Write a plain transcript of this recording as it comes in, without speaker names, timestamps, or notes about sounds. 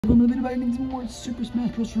Welcome to the video about some more Super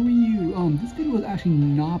Smash Bros. For Wii U. This video was actually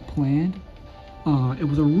not planned. It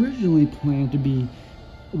was originally planned to be,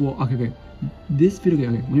 well, okay. This video,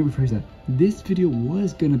 okay, let me rephrase that. This video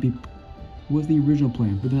was the original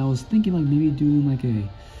plan, but then I was thinking like maybe doing like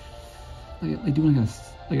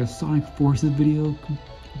a Sonic Forces video,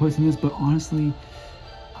 posting this. But honestly,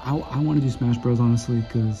 I want to do Smash Bros. Honestly,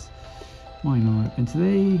 because why not? And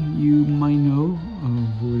today you might know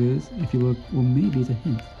who it is if you look. Well, maybe it's a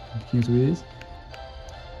hint. Can you guess who it is?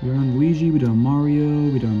 We done Luigi, we done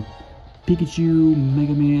Mario, we done Pikachu,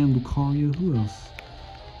 Mega Man, Lucario. Who else?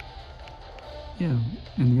 Yeah,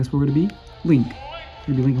 and guess where we're gonna be? Link.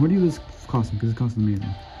 We're gonna be Link. We're gonna do this costume because this costume is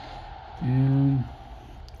amazing. And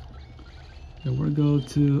yeah, we're gonna go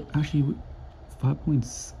to actually 5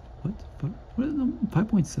 points. What? What is it?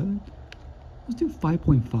 5.7? Let's do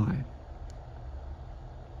 5.5.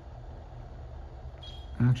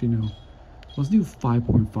 Actually, no. Let's do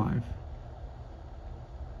 5.5.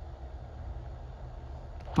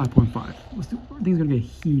 5.5. Let's do. Things gonna get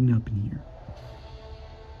heating up in here.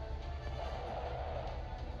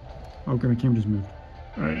 Okay, my camera just moved.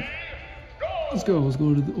 All right, let's go. Let's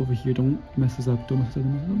go to over here. Don't mess this up. Don't mess this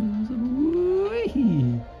up. Don't mess this up.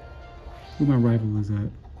 Who my rival is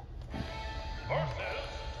at?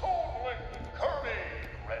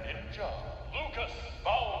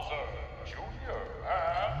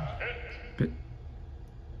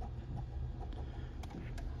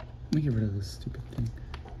 Let me get rid of this stupid thing.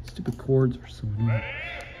 Stupid cords are so annoying.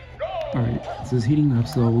 Alright, this is heating up,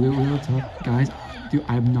 so we'll go to the top. Guys, dude,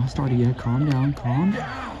 I have not started yet. Calm down, calm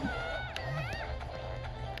down.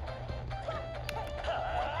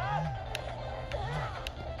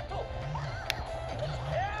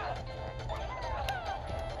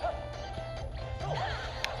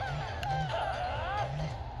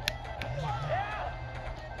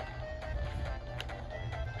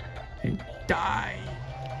 Hey, die!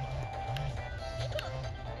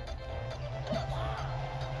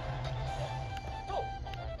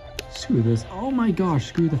 Screw this. Oh my gosh,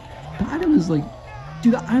 screw that. The item is like,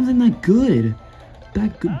 dude, the item's not that good.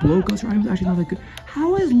 That good blow guster item is actually not that good.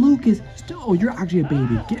 How is Lucas still? Oh, you're actually a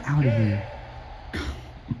baby. Get out of here.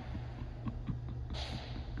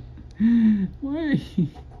 Why?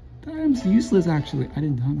 That item's useless actually. I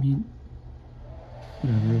did not mean.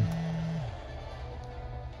 Whatever.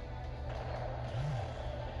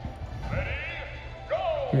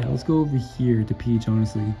 Yeah, let's go over here to Peach,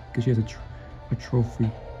 honestly, because she has a trophy.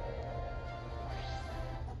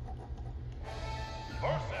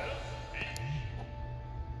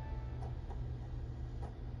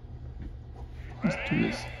 Let's do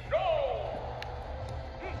this.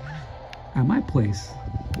 At my place.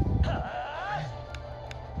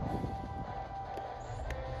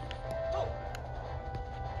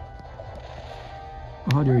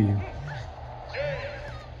 Oh, how dare you?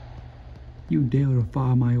 You dare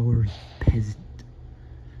defy my orders, peasant.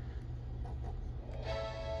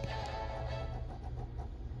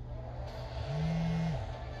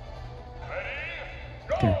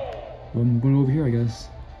 Okay, well, I'm going over here, I guess,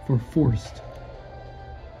 for forced.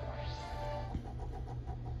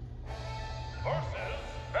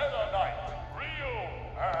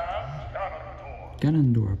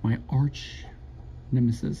 Ganondorf, my arch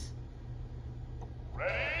nemesis.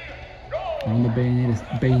 On the Bayonetta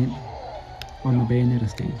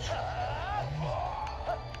stage.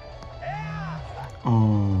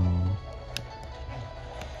 Oh,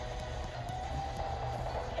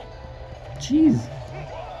 jeez.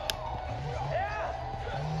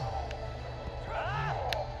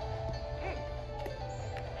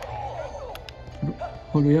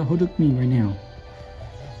 Hold up me right now.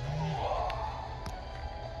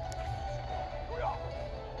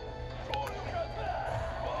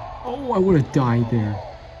 Oh, I would have died there.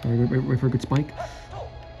 Wait for a good spike.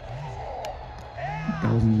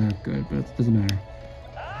 That wasn't that good, but it doesn't matter.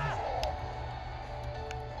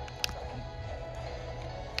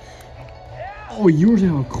 Oh, yours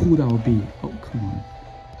how cool that would be. Oh, come on.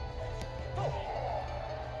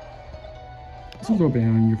 Let's throw a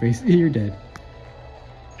banana on your face. You're dead.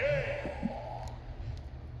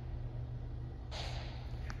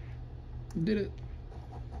 Did it.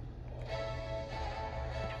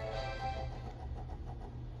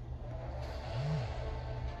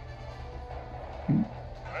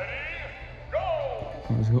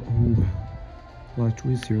 Let's go. Ooh, a lot of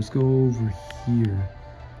choice here. Let's go over here.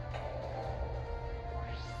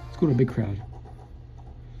 Let's go to a big crowd.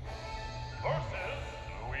 Versus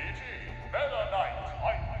Luigi, Meta Knight,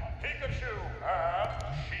 Pikachu,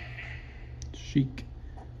 and Sheik.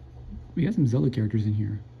 We got some Zelda characters in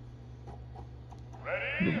here.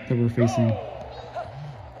 Ready? That we're facing.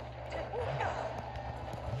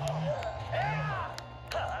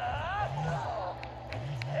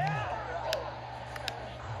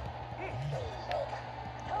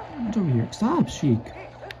 What's over here? Stop, Sheik.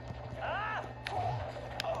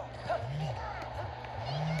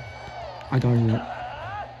 I dodged that.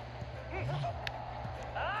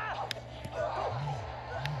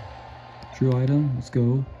 True item, let's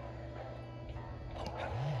go.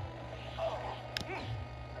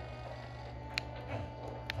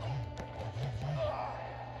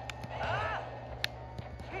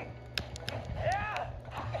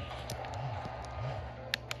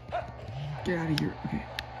 Get out of here. Okay.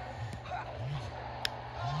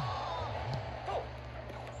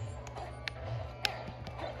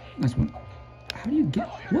 Nice one. How do you get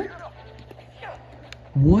what?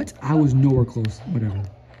 What? I was nowhere close. Whatever.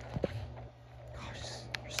 Gosh,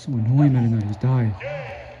 you're so annoying, man. I just die.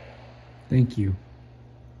 Thank you.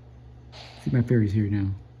 I think my fairy's here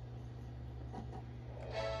now.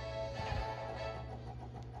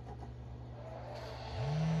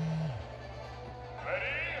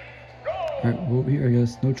 Alright, we're over here, I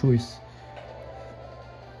guess. No choice.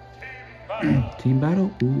 Team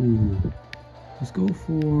battle? Ooh. Let's go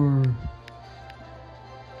for...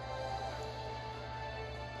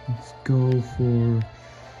 Let's go for...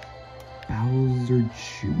 Bowser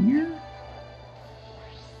Jr.?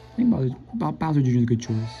 I think Bowser Jr. is a good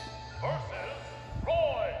choice.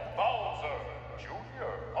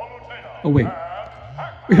 Oh, wait.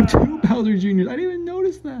 We have 2 Bowser Jr.'s. I didn't even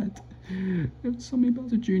notice that. We have so many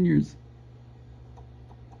Bowser Jr.'s.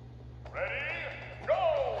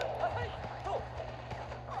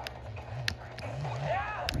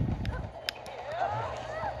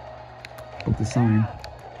 Broke the sign.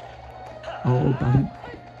 Oh,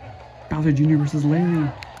 Bowser Jr. versus Larry.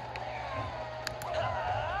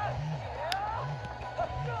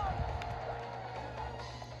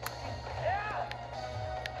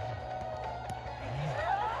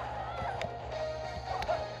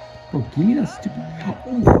 Bro, give me that stupid...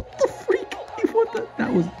 Oh, what the freak? What the...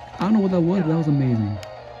 That was... I don't know what that was, but that was amazing.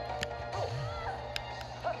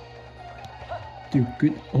 Dude,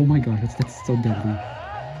 good... Oh my god, that's so deadly.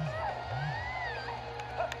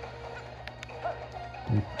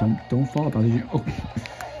 Don't fall about it. Oh.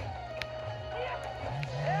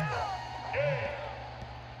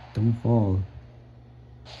 Don't fall.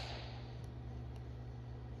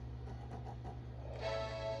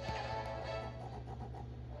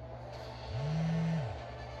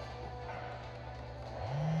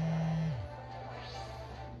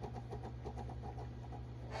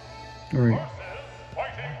 All right.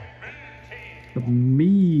 The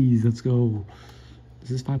Mies, let's go.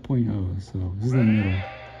 This is 5.0, so this is in the middle.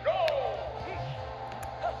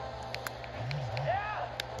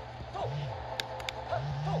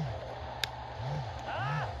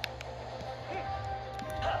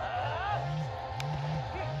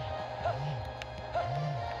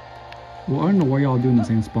 Well, I don't know why y'all doing the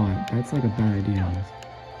same spot. That's like a bad idea.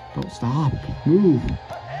 Don't stop. Move.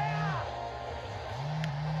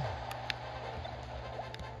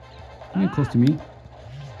 Don't get close to me.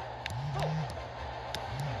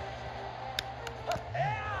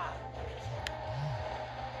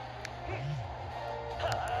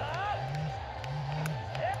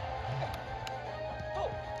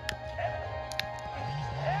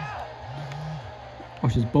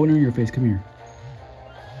 Watch this boner in your face. Come here.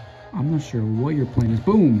 I'm not sure what your plan is.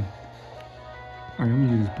 Boom! Alright, I'm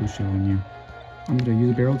gonna use this blue shell on you. I'm gonna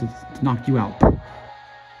use a barrel to knock you out.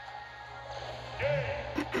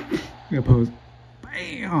 We gotta pose.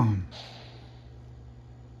 Bam!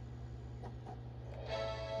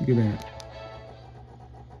 Look at that.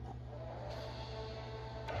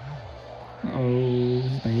 Oh, this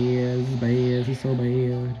is bad. This is bad. This is so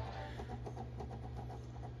bad.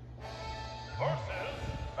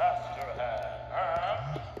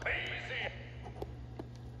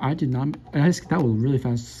 I did not. That was really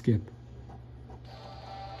fast to skip.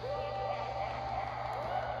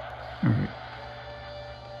 All right.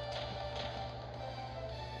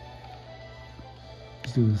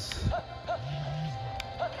 Let's do this.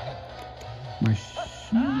 My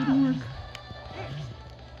shield didn't work.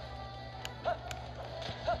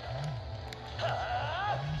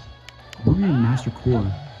 We're getting Master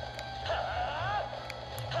Core.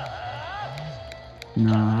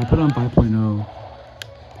 Nah, I put it on 5.0.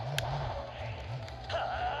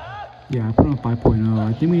 Yeah, I put it on 5.0.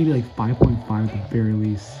 I think we need like 5.5 at the very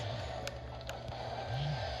least.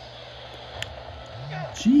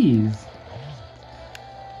 Jeez.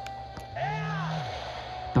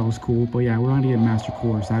 That was cool, but yeah, we're going to get Master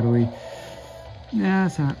Core, sadly. Yeah,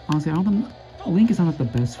 sad. Honestly, I don't think Link is not like the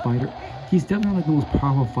best fighter. He's definitely like the most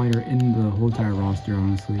powerful fighter in the whole entire roster,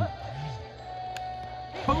 honestly.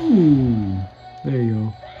 Boom! There you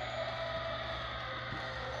go.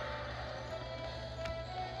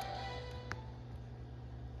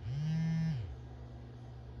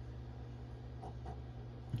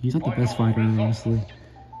 He's not the best fighter, honestly.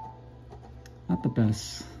 Not the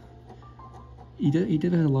best. He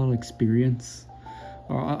did have a lot of experience.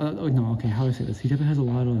 Or no, okay, how do I say this? He definitely has a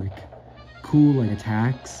lot of like cool like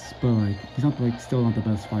attacks, but like he's not like still not the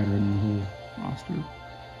best fighter in the whole roster.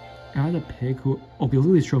 I had to pick who. Okay, look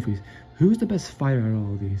at these trophies. Who's the best fighter out of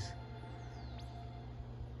all of these?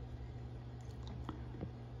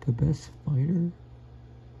 The best fighter?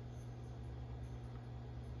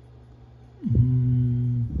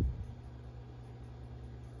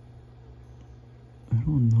 I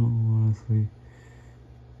don't know, honestly.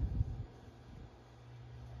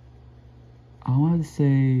 I want to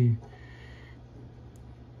say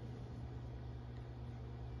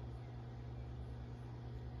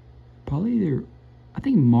probably either. I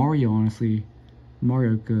think Mario, honestly.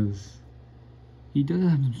 Mario, because he does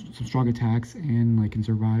have some strong attacks and like can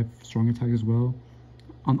survive strong attacks as well.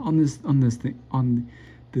 On this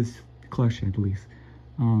collection at least.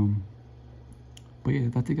 But yeah,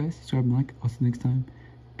 that's it, guys. Subscribe and like. I'll see you next time.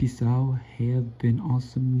 Peace out. Have an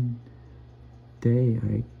awesome day,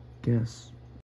 I guess.